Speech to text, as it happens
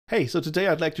Hey, so today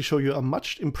I'd like to show you a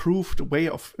much improved way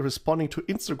of responding to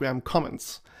Instagram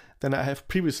comments than I have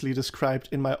previously described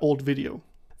in my old video.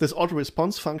 This auto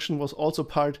response function was also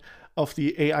part of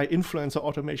the AI influencer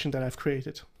automation that I've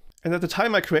created. And at the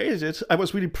time I created it, I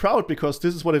was really proud because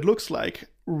this is what it looks like.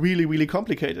 Really, really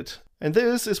complicated. And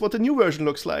this is what the new version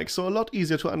looks like, so a lot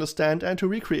easier to understand and to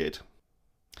recreate.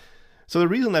 So the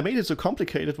reason I made it so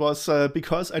complicated was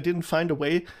because I didn't find a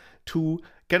way to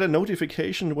get a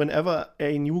notification whenever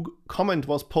a new comment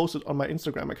was posted on my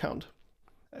Instagram account.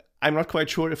 I'm not quite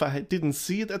sure if I didn't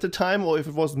see it at the time or if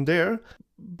it wasn't there,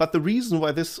 but the reason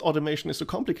why this automation is so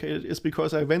complicated is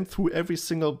because I went through every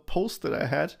single post that I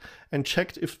had and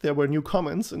checked if there were new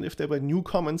comments, and if there were new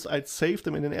comments, I'd save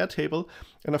them in an Airtable.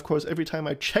 And of course, every time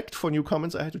I checked for new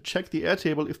comments, I had to check the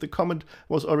Airtable if the comment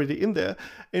was already in there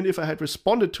and if I had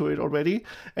responded to it already.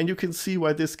 And you can see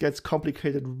why this gets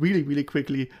complicated really, really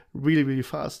quickly, really, really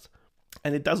fast.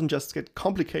 And it doesn't just get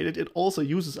complicated, it also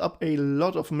uses up a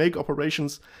lot of make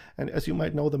operations. And as you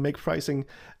might know, the make pricing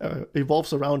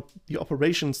evolves around the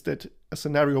operations that a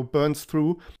scenario burns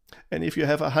through. And if you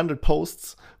have 100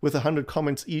 posts with 100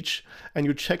 comments each, and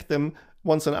you check them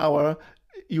once an hour,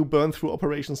 you burn through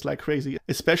operations like crazy,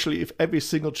 especially if every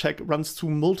single check runs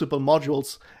through multiple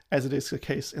modules, as it is the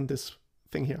case in this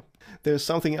thing here. There's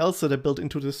something else that I built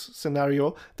into this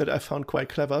scenario that I found quite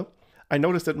clever. I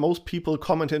noticed that most people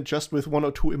commented just with 1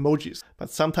 or 2 emojis, but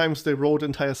sometimes they wrote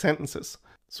entire sentences.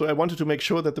 So I wanted to make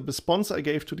sure that the response I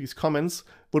gave to these comments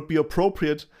would be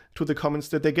appropriate to the comments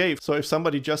that they gave. So if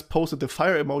somebody just posted the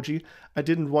fire emoji, I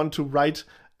didn't want to write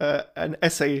an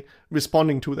essay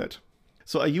responding to that.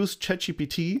 So I used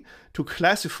ChatGPT to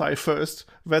classify first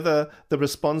whether the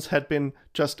response had been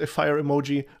just a fire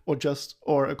emoji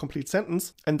or a complete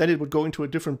sentence, and then it would go into a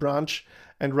different branch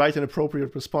and write an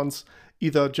appropriate response,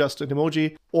 either just an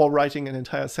emoji or writing an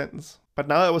entire sentence. But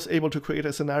now I was able to create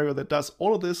a scenario that does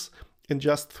all of this in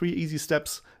just 3 easy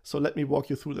steps, so let me walk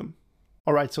you through them.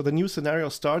 Alright, so the new scenario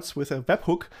starts with a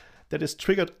webhook that is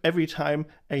triggered every time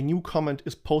a new comment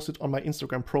is posted on my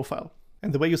Instagram profile.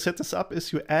 And the way you set this up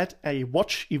is you add a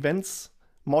watch events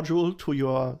module to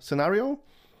your scenario.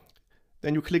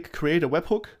 Then you click create a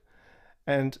webhook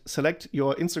and select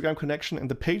your Instagram connection and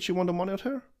the page you want to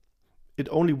monitor. It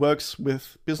only works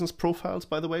with business profiles,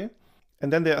 by the way.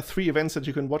 And then there are 3 events that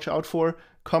you can watch out for: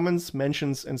 comments,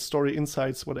 mentions, and story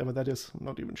insights, whatever that is, I'm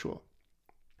not even sure.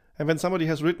 And when somebody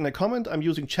has written a comment, I'm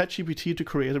using ChatGPT to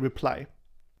create a reply.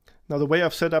 Now the way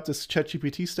I've set up this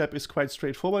ChatGPT step is quite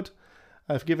straightforward.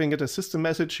 I've given it a system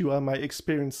message: you are my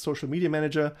experienced social media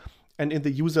manager. And in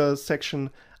the user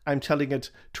section, I'm telling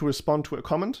it to respond to a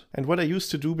comment. And what I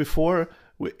used to do before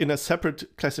in a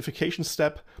separate classification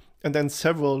step and then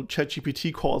several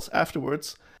ChatGPT calls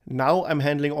afterwards, now I'm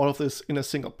handling all of this in a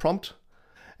single prompt.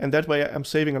 And that way I'm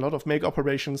saving a lot of make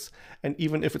operations. And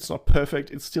even if it's not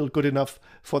perfect, it's still good enough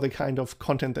for the kind of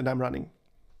content that I'm running.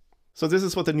 So this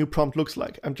is what the new prompt looks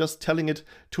like. I'm just telling it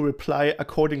to reply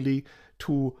accordingly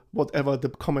to whatever the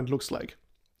comment looks like.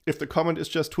 If the comment is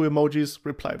just 2 emojis,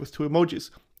 reply with 2 emojis.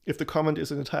 If the comment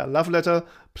is an entire love letter,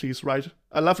 please write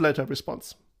a love letter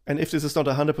response. And if this is not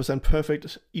 100%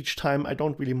 perfect each time, I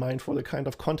don't really mind for the kind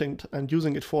of content I'm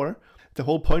using it for. The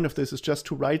whole point of this is just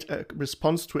to write a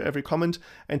response to every comment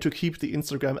and to keep the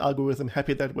Instagram algorithm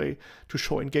happy that way, to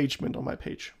show engagement on my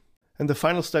page. And the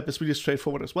final step is really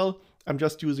straightforward as well. I'm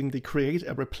just using the create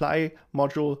a reply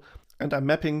module, and I'm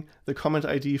mapping the comment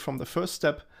ID from the first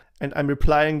step, and I'm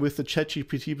replying with the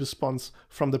ChatGPT response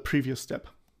from the previous step.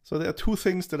 So there are 2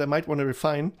 things that I might want to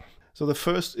refine. So the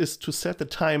first is to set the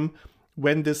time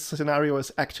when this scenario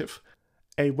is active.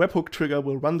 A webhook trigger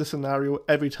will run the scenario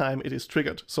every time it is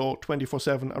triggered, so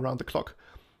 24/7 around the clock.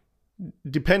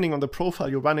 Depending on the profile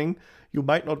you're running, you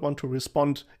might not want to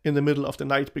respond in the middle of the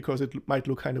night because it might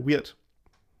look kind of weird.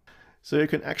 So you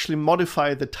can actually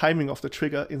modify the timing of the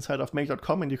trigger inside of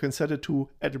make.com, and you can set it to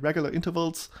at regular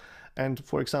intervals and,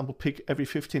 for example, pick every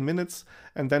 15 minutes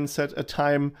and then set a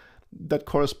time that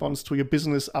corresponds to your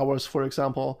business hours, for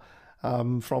example,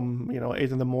 from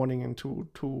 8 in the morning and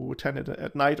to 10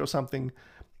 at night or something,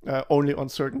 only on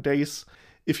certain days.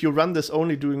 If you run this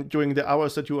only during the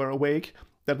hours that you are awake,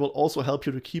 that will also help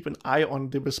you to keep an eye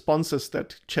on the responses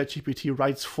that ChatGPT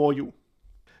writes for you.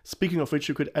 Speaking of which,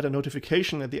 you could add a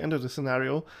notification at the end of the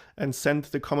scenario and send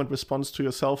the comment response to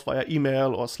yourself via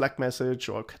email or Slack message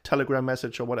or Telegram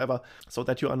message or whatever, so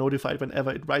that you are notified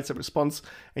whenever it writes a response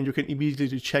and you can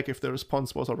immediately check if the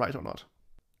response was all right or not.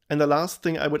 And the last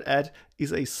thing I would add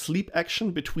is a sleep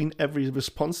action between every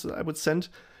response that I would send,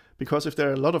 because if there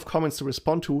are a lot of comments to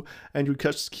respond to and you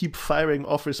just keep firing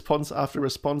off response after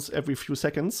response every few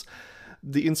seconds,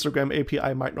 the Instagram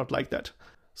API might not like that.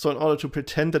 So in order to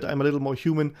pretend that I'm a little more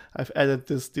human, I've added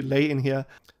this delay in here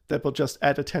that will just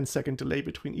add a 10-second delay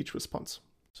between each response.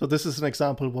 So this is an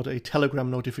example what a Telegram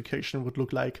notification would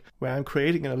look like, where I'm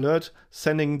creating an alert,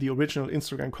 sending the original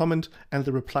Instagram comment and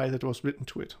the reply that was written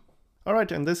to it.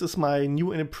 Alright, and this is my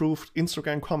new and improved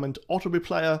Instagram comment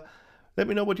auto-replier. Let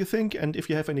me know what you think, and if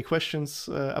you have any questions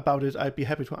about it, I'd be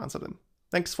happy to answer them.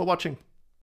 Thanks for watching.